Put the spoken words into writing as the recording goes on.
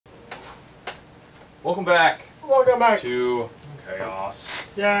Welcome back. Welcome back to Chaos.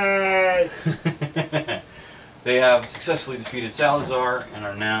 Yay! They have successfully defeated Salazar and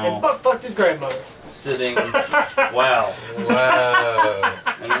are now And fucked his grandmother. sitting. Wow. Whoa.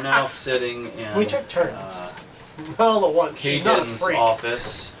 And are now sitting in. We took turns. All at once. She's not a Kagun's freak.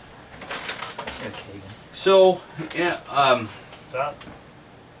 office. So, yeah, What's up?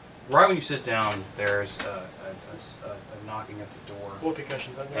 right when you sit down, there's a knocking at the door, Whoopee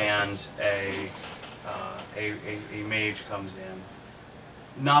cushions on there. and a mage comes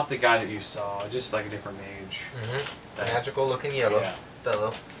in. Not the guy that you saw, just like a different mage. Mm-hmm. Magical looking yellow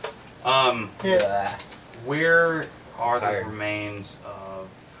fellow. Yeah. Where are the remains of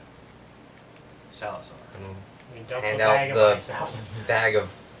Salazar? Hand out the bag of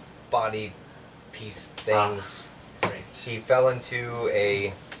body piece things. Great. He fell into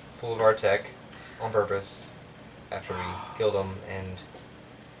a pool of R-Tek on purpose after we killed him, and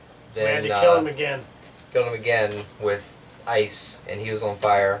We had then to kill him again. killed him again with ice, and he was on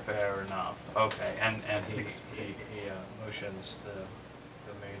fire. Fair enough. Okay, and he motions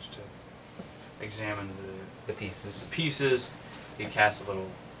the mage to examine The pieces. the pieces. He casts a little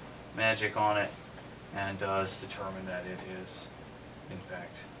magic on it, and does determine that it is, in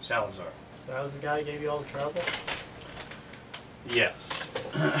fact, Salazar. So that was the guy who gave you all the trouble? Yes.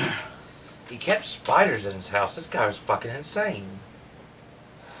 He kept spiders in his house. This guy was fucking insane.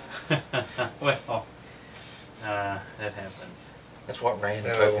 Well, that happens. That's what Randy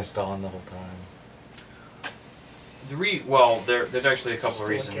No. focused on the whole time. There's actually a couple of Still a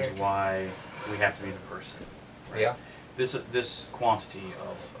reasons character. why we have to meet a person. Right? Yeah. This quantity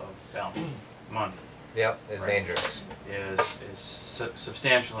of bounty money Yep, it's Right. dangerous. is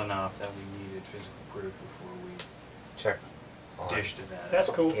substantial enough that we needed physical proof before we Check on. dished that. That's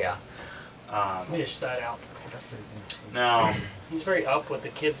cool. Yeah. Dish that out. Now He's very up with the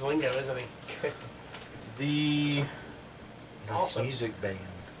kids' lingo, isn't he? the Nice Awesome. music band.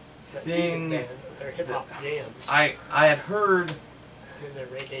 That Thing music band, their hip hop jams. I had heard And their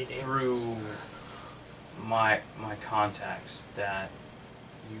reggae dances. through my contacts that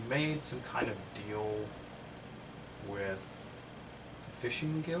you made some kind of deal with the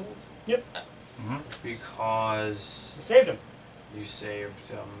fishing guild Yep. because We saved him. you saved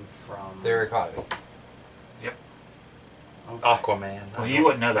them from Their economy. Okay. Aquaman. Well, you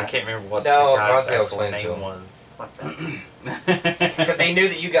wouldn't know I that. can't remember what No, the guy's Rossi actual explained to name him. was. Fuck that. Because he knew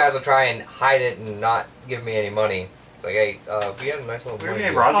that you guys would try and hide it and not give me any money. It's like, hey, we had a nice little We already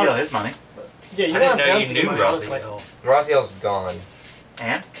money. gave Raziel his money. Yeah, you I don't didn't know have you guns to knew my house, like- Rossi. Raziel's gone,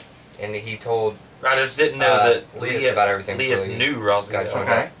 And? and he told I just didn't know that Leah's about everything. Leah's fully. knew Rossi. Gotcha.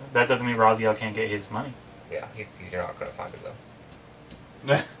 Okay. That doesn't mean Raziel can't get his money. Yeah, you're not going to find him,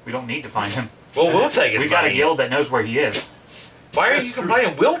 though. We don't need to find him. Well, we'll take his We got a money. guild that knows where he is. Why are you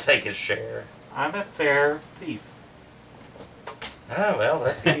complaining? We'll take his share. I'm a fair thief. Oh, well,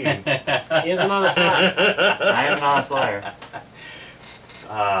 that's you. He is an honest man. I am an honest liar.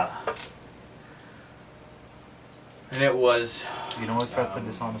 And it was You don't always trust a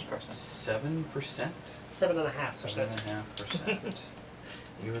dishonest person. 7%, 7.5%. 7.5%.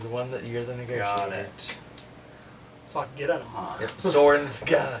 You're the one that you're the negotiator. Got it. So I can get at him. Huh. Yep, Soren's the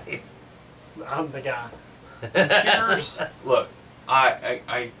guy. I'm the guy. Here's, look,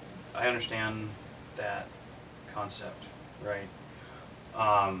 I understand that concept, right?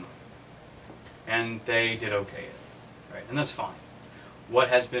 And they did okay it, right? And that's fine. What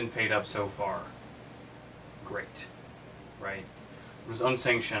has been paid up so far? Great, right? It was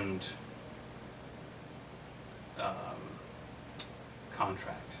unsanctioned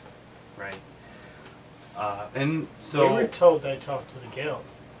contract, right? And so We were told they talked to the guild.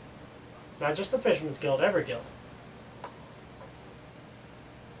 Not just the Fisherman's Guild, every guild.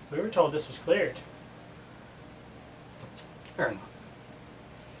 We were told this was cleared. fair enough.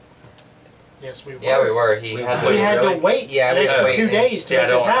 Yes, we were. Yeah, we were. He We had were. We had really- to wait Yeah, an we had extra to 2 wait. days to Yeah, make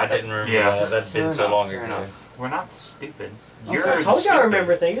this I happen. didn't remember Yeah. that. That'd been Fair so enough, long fair ago. enough. We're not stupid. I You're told you I stupid.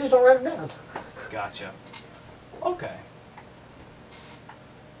 remember things, just don't write them down. Gotcha. Okay.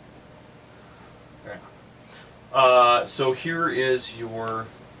 Fair enough. So here is your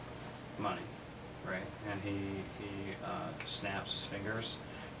money, right? And he snaps his fingers,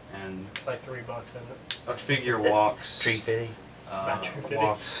 and It's like $3, isn't it? a figure walks Tree fitty. Not true fitting.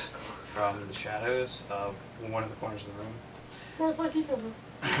 walks from the shadows of one of the corners of the room, Well, fuck you,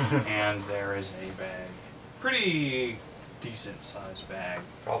 Kagun. and there is a bag, pretty decent sized bag,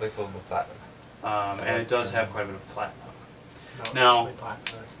 Probably filled with platinum. and it does have quite a bit of platinum. No, Now- mostly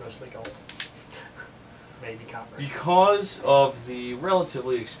platinum, it's mostly gold. Maybe copper. Because of the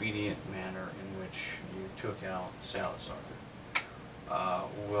relatively expedient manner in which you took out Salazar,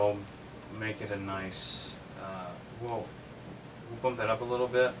 we'll make it a nice. We'll bump that up a little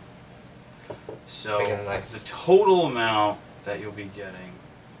bit. So Make it a nice- the total amount that you'll be getting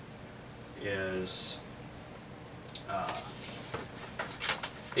is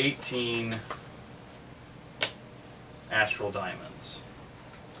 18 astral diamonds.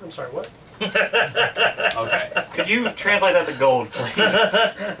 I'm sorry, what? Okay. Could you translate that to gold, please?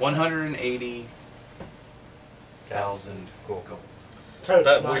 180,000 Cool. gold.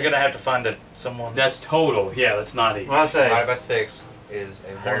 But we're gonna have to find someone. That's total. Yeah, that's not each. Well, I say, Divided by 6 is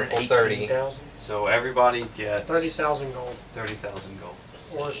a wonderful 30. 118,000. So everybody gets 30,000 gold 30,000 gold.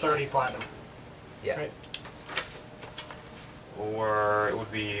 or 30 platinum. Yeah. Right. Or it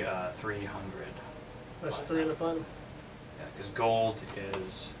would be 300. That's 300 platinum. Yeah, because gold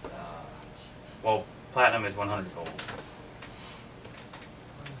is, well, platinum is 100 gold.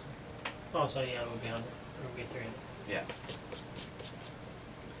 Oh, so yeah, it would be 100. It would be 300. Yeah.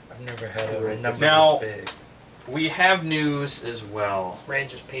 I've never had a number Now- this big. We have news as well.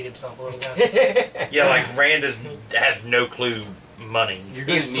 Rand just paid himself a little guy. Yeah, like Rand has no clue money. You're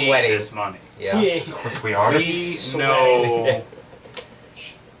going to He's need sweating. this money. Yeah. yes, we are. We Sweating.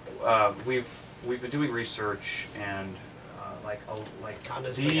 know. We've been doing research and God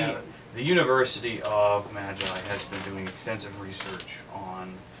knows we haven't. the University of Magi has been doing extensive research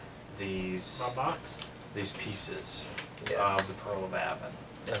on these My box. pieces Yes. of the Pearl of Avon.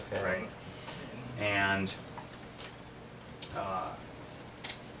 Okay. Right. And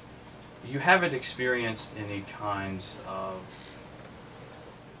you haven't experienced any kinds of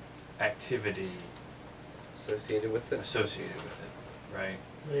activity Associated with it. associated with it, right?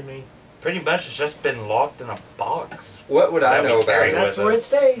 What do you mean? Pretty much, it's just been locked in a box. What would I That we know about carry it That's with where it us.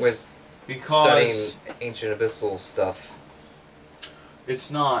 stays. with Because studying ancient abyssal stuff?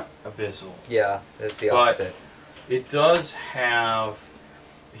 it's not abyssal. Yeah, it's the But- opposite. It does have.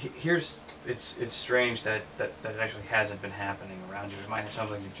 It's strange that it actually hasn't been happening around you. It might have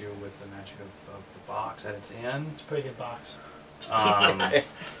something to do with the magic of the box that it's in. It's a pretty good box.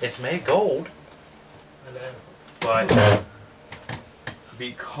 It's made gold. I know. But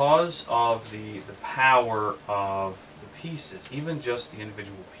because of the power of the pieces, even just the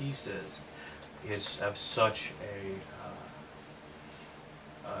individual pieces, is of such a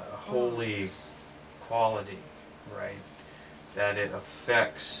holy quality, right? That it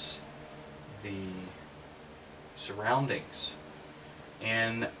affects the surroundings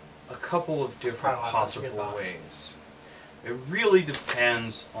in a couple of different Wow, that's such a good possible box. ways. It really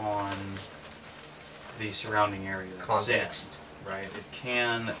depends on the surrounding area that it's Context. in, right? It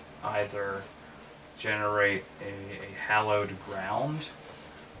can either generate a hallowed ground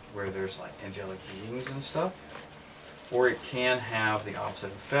where there's like angelic beings and stuff, or it can have the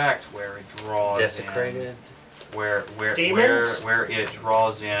opposite effect where it draws Desecrated. in where Demons? it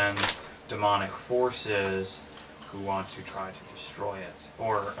draws in demonic forces who want to try to destroy it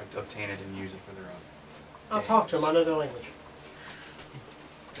or obtain it and use it for their own. I'll talk to them. I know their language.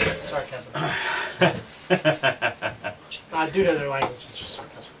 It's sarcasm. I do know their language. It's just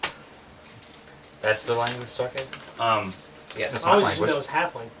sarcasm. That's the language sarcasm? Yes. That's I always not just know language. it's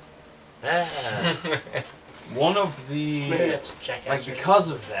halfling. Ah. One of the Maybe that's jackass. like because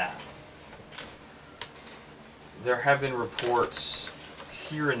of that, there have been reports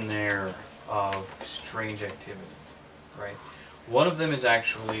here and there of strange activity, right? One of them is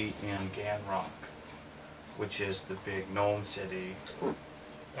actually in Ganrock, which is the big gnome city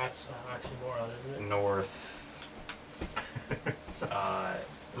That's oxymoron, isn't it? north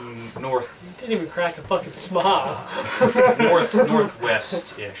You didn't even crack a fucking smile.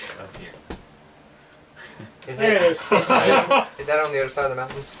 northwest-ish of here. Is There it is. Is that on the other side of the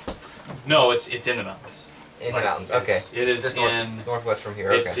mountains? No, it's in the mountains. In Like, the mountains. it's- Okay. It is Just in northwest from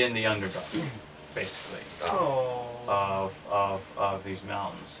here. it's Okay. in the underdark, basically, Oh. of these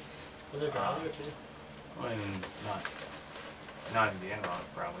mountains. Was there God there too? I mean, not in the Enron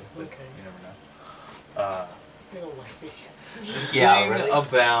probably, but Okay. you never know. They don't like me. The Yeah, thing really?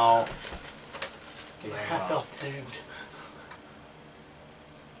 about I'm a half-elf dude.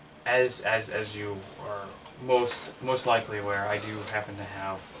 as you are most likely aware, I do happen to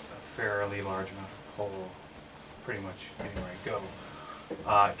have a fairly large amount of pull pretty much anywhere I go.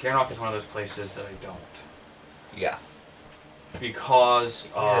 Ganrock is one of those places that I don't. Yeah. Because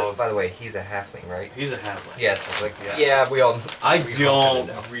of by the way, he's a halfling, right? he's a halfling. Yes. It's like Yeah. yeah, we all. I we all don't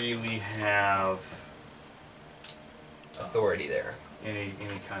kinda know. really have Authority there. any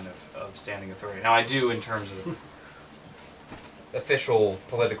kind of standing authority. Now I do in terms of Official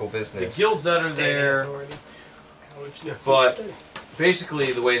political the business. guilds that are Standing there. authority. How would you know? But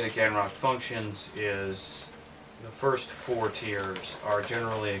basically, the way that Ganrock functions is the first 4 tiers are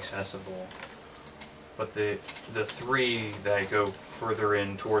generally accessible, but the 3 that go further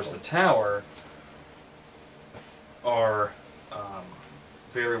in towards the tower are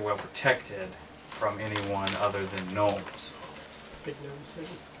very well protected from anyone other than gnomes. Big gnome city.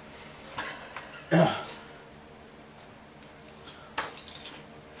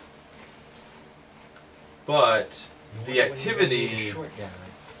 But the When you need a activity short guy.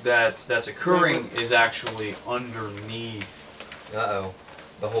 that's occurring is actually underneath Uh-oh.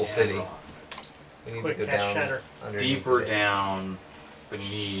 The whole city. Amrock, We need Quick to go cash down shatter. underneath deeper it. down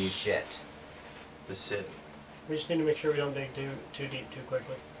beneath Shit. the city. We just need to make sure we don't dig too deep too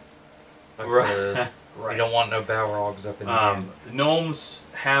quickly. Right. We don't want no Balrogs up in there. The gnomes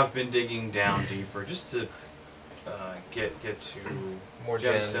have been digging down deeper just to get to More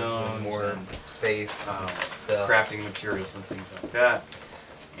gems gemstones and more and, space stuff. crafting materials and things like that.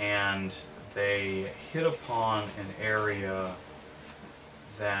 And they hit upon an area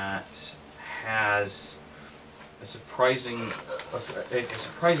that has a surprising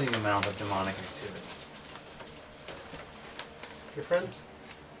amount of demonic activity. Your friends?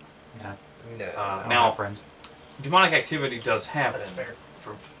 Yeah. No. Now, friends. demonic activity does happen, That's fair.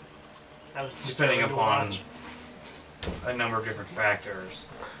 for I was just depending starting to upon watch. a number of different factors.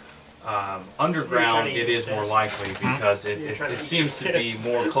 Underground, You're trying to it is more eat likely because You're it trying to eat seems to be this.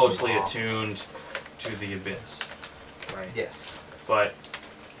 more closely attuned to the abyss, right? Yes. But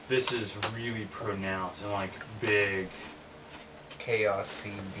this is really pronounced and like big, Chaos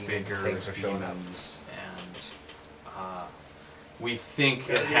seed demon bigger things are showing up. demons, and we think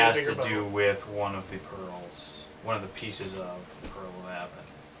Gotta it get a has bigger to do bow. with one of the pearls, one of the pieces of the Pearl of Advent.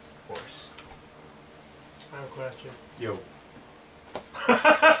 Of course. I have a question. Yo.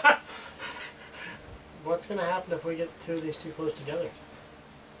 What's going to happen if we get two of these too close together?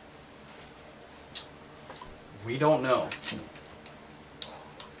 We don't know.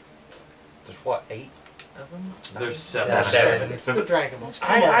 There's what, 8 of them? There's 7. Seven. It's the Dragon Balls. Come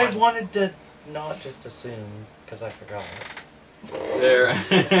I on. wanted to not just assume, because I forgot. There,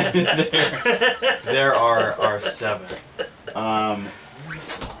 there are 7. Hang on.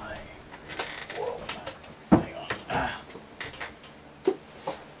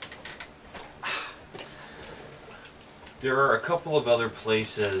 There are a couple of other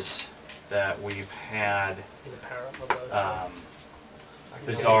places that we've had You can power up on those.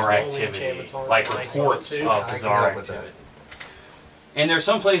 bizarre It's only activity, enchantments on like nice reports too. I of can bizarre help with that. activity. And there's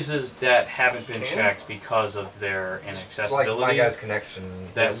some places that haven't been Okay. checked because of their Like inaccessibility my guy's connection.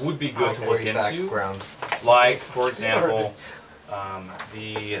 that is would be good to look way into. background. Like, for example,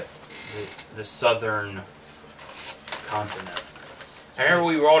 the southern continent. I remember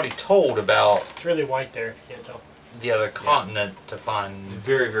we were already told about It's really white there if you can't tell. the other continent to It's find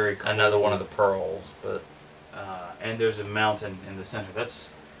very, very cool. another one of the pearls, but And there's a mountain in the center.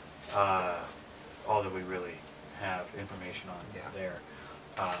 That's all that we really have information on there.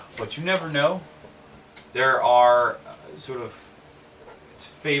 But you never know. There are sort of, it's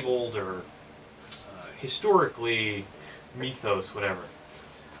fabled or historically, mythos, whatever.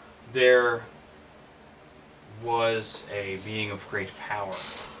 There was a being of great power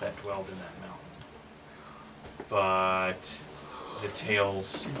that dwelled in that mountain. But the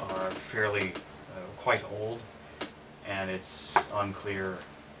tales are fairly quite old, and it's unclear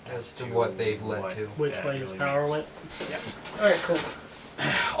As to what they've led what to. Which that way his really power means. went. Yeah. Alright, cool.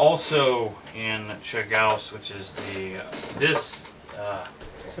 Also in C.H.A.O.S, which is the this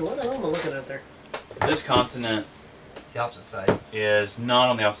So what the hell am I looking at there? this continent The opposite side. is not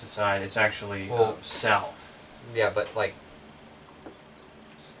on the opposite side. It's actually Well- south. Yeah, but like.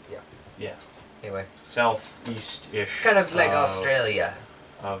 Yeah. Yeah, Anyway. southeast-ish. It's kind of like Australia.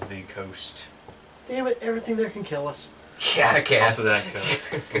 Of the coast. Damn it, everything there can kill us. Yeah, I can. Off of that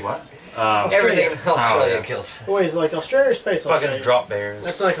coast. What? Everything in Australia yeah. kills. Wait, is it like Australia or space fucking Australia? drop bears.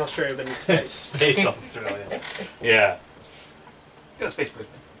 That's like Australia, but in space. Space Australia. Yeah. Go to space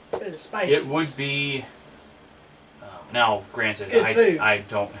person. It's space. It would be. Now, granted, It's good food. I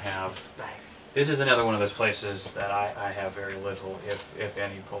don't have. Space. This is another one of those places that I have very little, if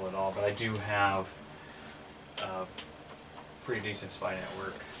any, pull at all. But I do have pretty decent spy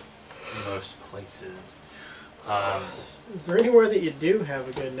network in most places. Is there anywhere that you do have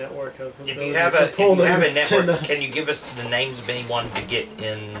a good network of? If those you that have can a pull them and network, send us? can you give us the names of anyone to get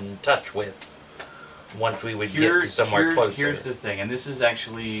in touch with once we would get to somewhere closer? Here's the thing, and this is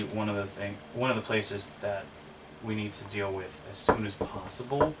actually one of the places that we need to deal with as soon as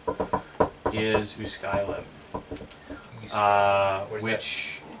possible is Uskylem, Where's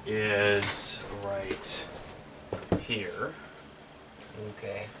which is right here.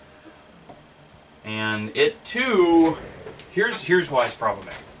 Okay. And it too, here's why it's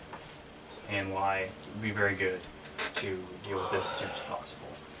problematic, and why it would be very good to deal with this as soon as possible.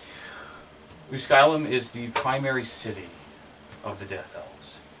 Uskylum is the primary city of the Death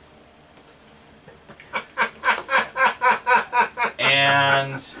Elves.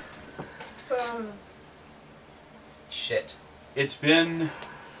 And Shit. it's been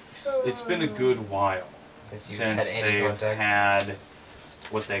a good while Since you've since had any they've contact. had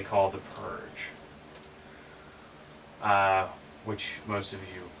what they call the Purge, which most of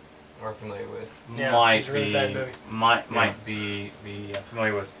you We're familiar with. Yeah, might it's a really be bad movie. might be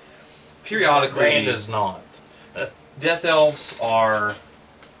familiar with. Periodically, Rand is not. Death Elves are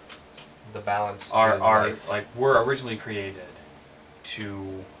The balance. to are life. like were originally created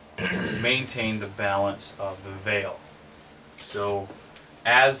to maintain the balance of the veil. So,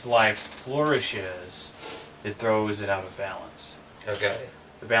 as life flourishes, it throws it out of balance. Okay.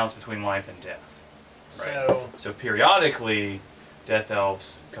 The balance between life and death. So, So periodically, Death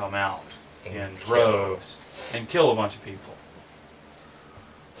Elves come out And in kill. droves and kill a bunch of people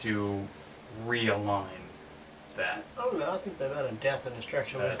to realign that I don't know. I think the amount of death and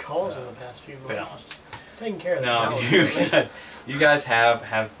destruction we've That, caused in the past few months balance. is taking care of the No, balance. you guys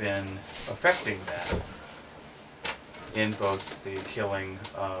have been affecting that in both the killing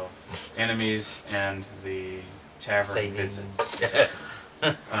of enemies and the tavern Saving. visits.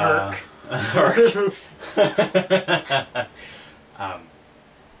 Herc. Herc.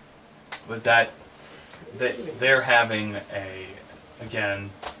 But they're having again,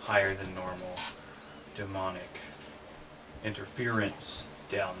 higher than normal demonic interference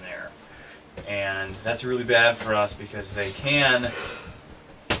down there. And that's really bad for us because they can,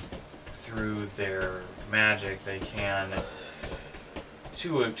 through their magic, they can,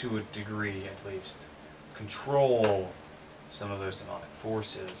 to a degree at least, control some of those demonic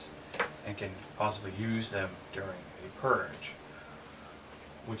forces and can possibly use them during a purge,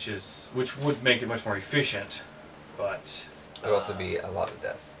 which would make it much more efficient, but It would also be a lot of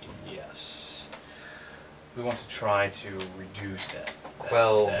death. yes, we want to try to reduce that.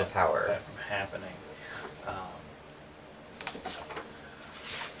 Quell that the power. That from happening.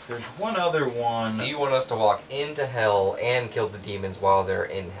 There's one other one. So you want us to walk into hell and kill the demons while they're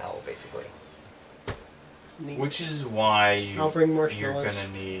in hell, basically. Neat. Which is why I'll bring you're marshmallows. gonna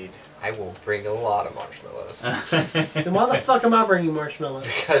need. I will bring a lot of marshmallows. Then why the fuck am I bringing marshmallows?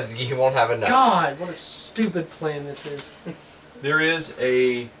 Because you won't have enough. God, what a stupid plan this is. There is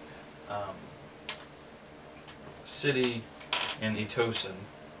a city in Etosin.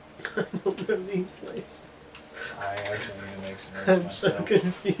 I don't know these places. I actually need to make some I'm notes so myself.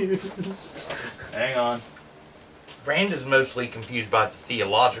 confused. Hang on. Rand is mostly confused by the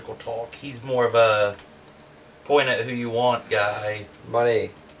theological talk. He's more of a point at who you want guy.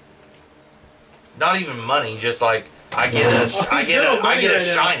 Money. Not even money, just like I get a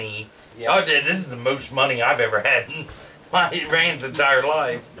shiny. Yeah. Oh, this is the most money I've ever had in my Rand's entire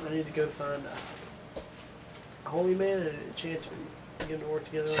life. I need to go find a holy man and a enchanter. Get them to work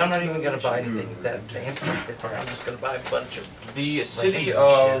together. So I'm not even gonna buy anything that fancy. I'm just gonna buy a bunch of. The city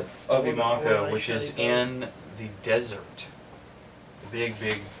Random of shit. Imaka, which is in the desert, the big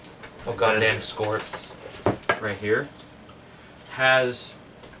Oh goddamn desert scorps. right here, has,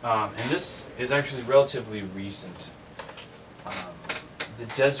 and this is actually relatively recent. The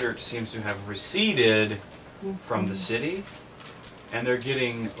desert seems to have receded from the city, and they're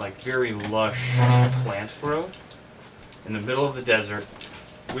getting like very lush plant growth in the middle of the desert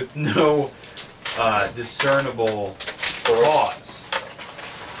with no discernible cause.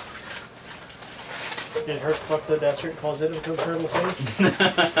 Did Herc fuck the desert and cause it into a turtle city?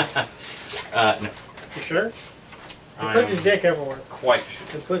 No, You sure? He I'm puts his dick everywhere. quite sure.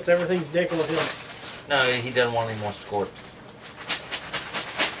 And puts everything's dick on him. No, he doesn't want any more scorps.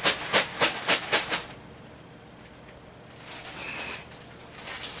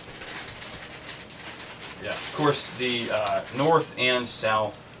 Yeah. Of course, the north and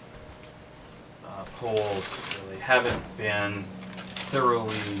south poles really haven't been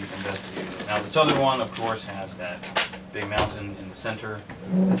thoroughly investigated. Now, the southern one, of course, has that big mountain in the center,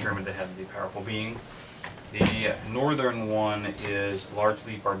 determined to have the powerful being. The northern one is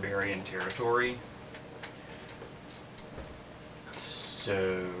largely barbarian territory.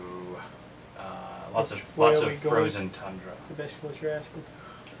 So, lots Which way of are we going? frozen tundra. That's basically what you're asking.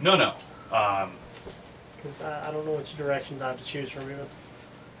 No. Because I don't know which directions I have to choose from even.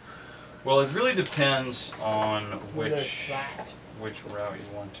 Well, it really depends on When there's which that. route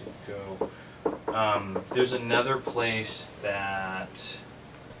you want to go. There's another place that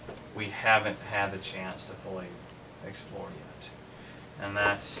we haven't had the chance to fully explore yet, and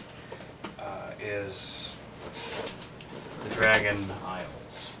that's is the Dragon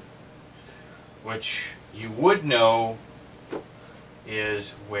Isles, which you would know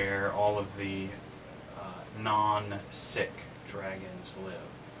is where all of the non-sick dragons live.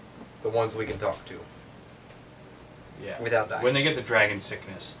 The ones we can talk to. Yeah. Without dying. When they get the dragon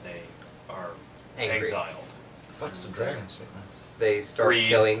sickness, they are Angry. exiled. The fuck's the dragon sickness? They start Greed.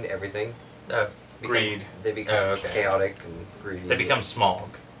 killing everything. Oh, Greed, They become Oh, okay. chaotic and greedy. they become smog.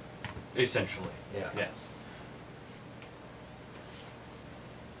 essentially. Yeah. Yes.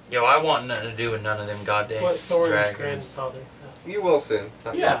 Yo, I want nothing to do with none of them goddamn What Thorin's dragons. grandfather? You will soon.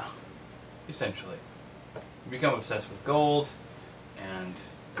 Not Yeah. yet. Essentially. You become obsessed with gold, and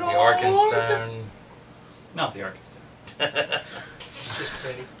The Arkenstone. not the Arkenstone. It's just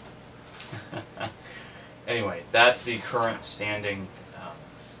pretty. Anyway, that's the current standing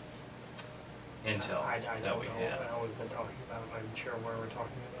intel I that don't we know have. what we've been talking about. I'm not even sure where we're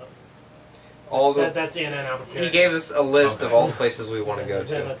talking about. All the That's in and out of he gave us a list of Okay. all the places we want to go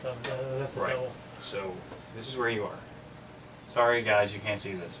to. That's a Right. double. So this is where you are. Sorry guys, you can't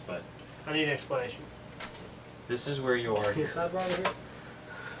see this, but I need an explanation. this is where you are Can you here. sidebar over here?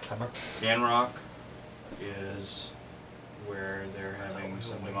 Ganrock is where they're having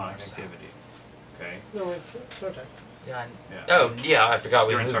some demonic activity. Okay? No, it's okay. Yeah. Yeah. Oh, yeah, I forgot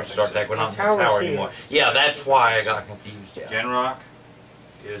we You're in moved Star to Trek. StarTech. We're not in the Tower's tower here. anymore. Yeah, that's why I got confused. Yeah. Ganrock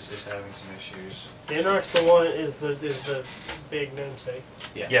is having some issues. Ganrock's the one is the big gnome city.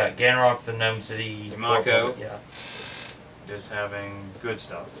 Yeah, Ganrock, the Gnome City. Mako. Yeah. Is having good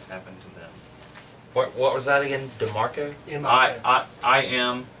stuff happen to them. What was that again? DeMarco? In Mako. I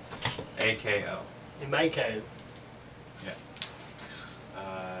am AKO. In Mako.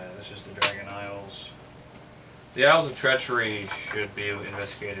 This is the Dragon Isles. The Isles of Treachery should be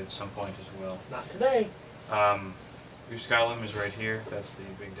investigated at some point as well. Not today. Uskylum is right here. That's the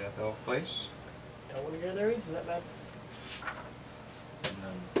big death elf place. Don't want to go there either. That bad. And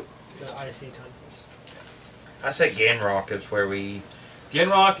then these The two. icy tundras. I said Ganrock is where we.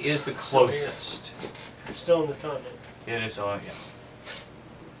 Ganrock is the closest. It's still in this continent. It is on, yeah.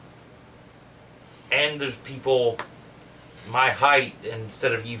 And there's people my height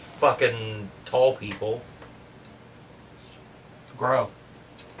instead of you fucking tall people. Grow.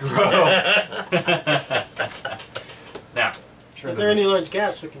 Now, If there are any large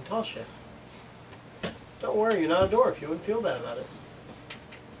gaps, we can toss you. Don't worry, you're not a dwarf. You wouldn't feel bad about it.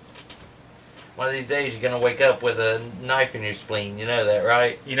 One of these days you're gonna wake up with a knife in your spleen. You know that,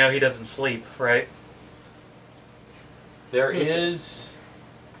 right? You know he doesn't sleep, right? there is.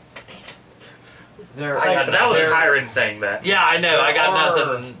 There, That was there- Kyron saying that. Yeah, I know. I got There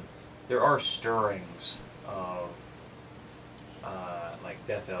nothing. There are stirrings of like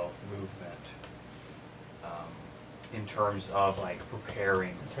death elf movement in terms of like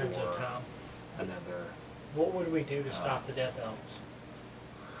preparing In terms of for time. another. What would we do to stop the death elves?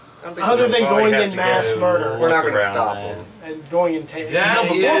 I don't think Other we than can- Probably going have in to mass go murder. we're not look going to around stop that. them. And going and taking. That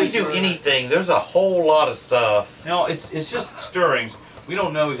No, before we is- do anything, there's a whole lot of stuff. No, it's just stirrings. We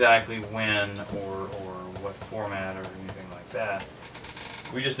don't know exactly when or what format or anything like that.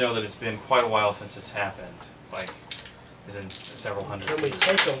 We just know that it's been quite a while since it's happened. Like, as in several hundred Can we years.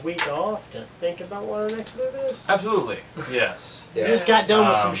 take a week off to think about what our next move is? Absolutely. Yes. We Yeah. just got done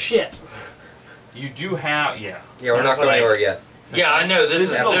with some Um, shit. You do have. Yeah. Yeah, we're not going Like- anywhere yet. Yeah, I know. This is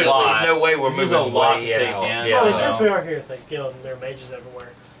This is a there's lot. no way we're This is moving a lot way to take out. in. Yeah. Oh, I and since know. we are here at the guild and there are mages everywhere,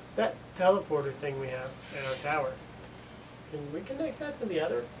 that teleporter thing we have in our tower, can we connect that to the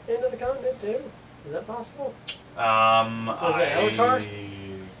other end of the continent too? Is that possible? Was it Elakar?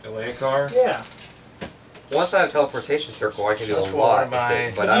 Elakar? Yeah. Once I have teleportation circle, I can do a That's what lot one of with my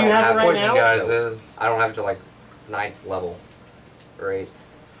it, but Do I you don't have it have right Poison now? guys is. I don't have it to like 9th level or 8th.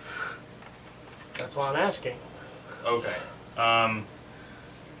 That's why I'm asking. Okay.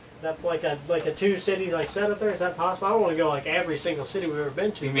 Is that like a two city like setup there? Is that possible? I don't want to go like every single city we've ever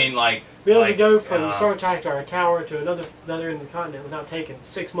been to. You mean like be able like, to go from uh, Sartak to our tower to another end of the continent without taking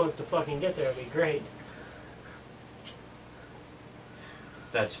 6 months to fucking get there would be great.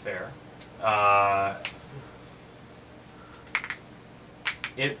 That's fair.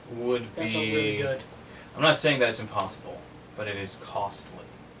 It would That felt be. really good. I'm not saying that it's impossible, but it is costly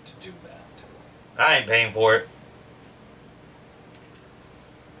to do that. I ain't paying for it.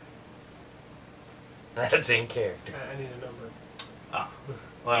 That's in character. I need a number. Ah,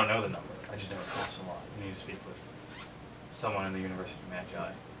 well, I don't know the number. I just know it costs a lot. You need to speak with someone in the University of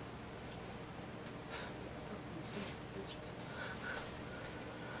Magi.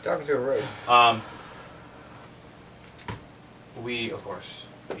 Talking to a road. We, of course,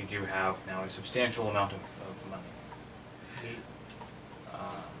 we do have now a substantial amount of money.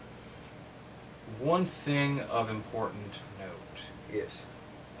 one thing of important note. Yes.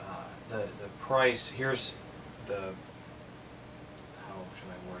 The price, here's the, how should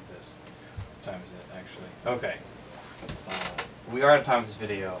I word this? What time is it actually? Okay. We are at a time of this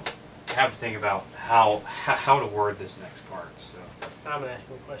video. I have to think about how to word this next part, so I'm gonna ask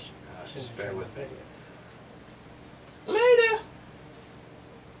you a question. just Since it's bear in the with me. video. Later!